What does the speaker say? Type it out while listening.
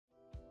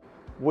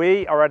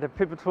We are at a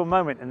pivotal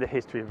moment in the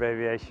history of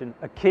aviation,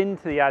 akin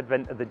to the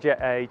advent of the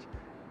jet age,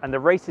 and the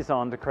race is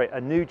on to create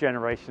a new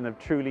generation of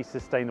truly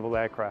sustainable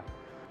aircraft.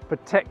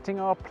 Protecting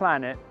our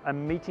planet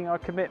and meeting our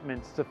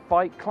commitments to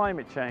fight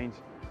climate change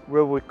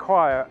will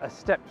require a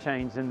step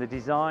change in the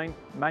design,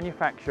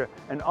 manufacture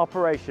and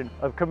operation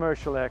of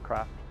commercial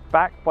aircraft.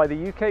 Backed by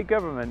the UK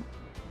government,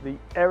 the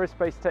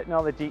Aerospace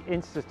Technology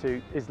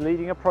Institute is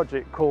leading a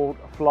project called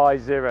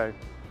FlyZero,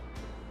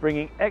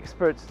 bringing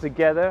experts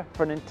together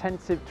for an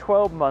intensive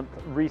 12-month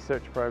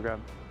research program.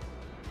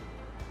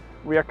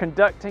 We are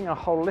conducting a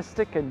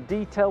holistic and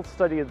detailed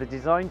study of the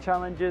design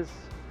challenges,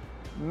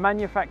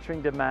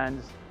 manufacturing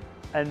demands,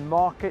 and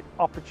market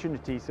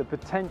opportunities of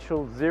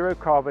potential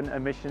zero-carbon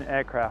emission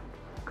aircraft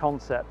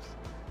concepts,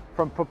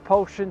 from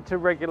propulsion to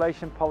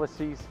regulation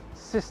policies,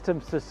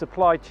 systems to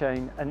supply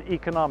chain, and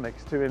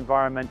economics to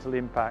environmental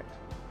impact.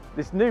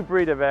 This new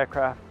breed of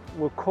aircraft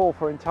will call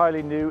for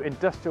entirely new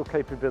industrial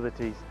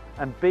capabilities,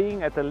 and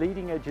being at the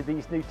leading edge of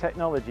these new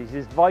technologies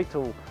is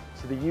vital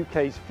to the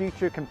UK's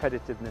future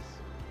competitiveness.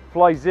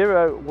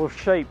 FlyZero will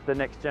shape the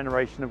next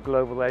generation of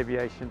global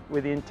aviation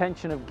with the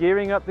intention of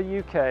gearing up the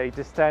UK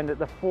to stand at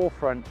the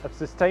forefront of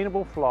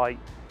sustainable flight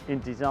in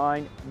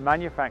design,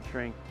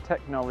 manufacturing,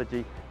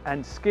 technology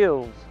and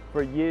skills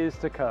for years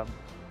to come.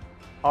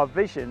 Our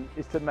vision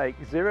is to make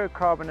zero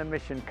carbon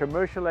emission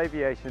commercial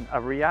aviation a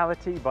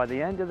reality by the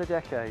end of the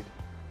decade.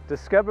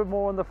 Discover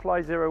more on the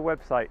FlyZero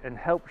website and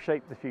help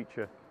shape the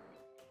future.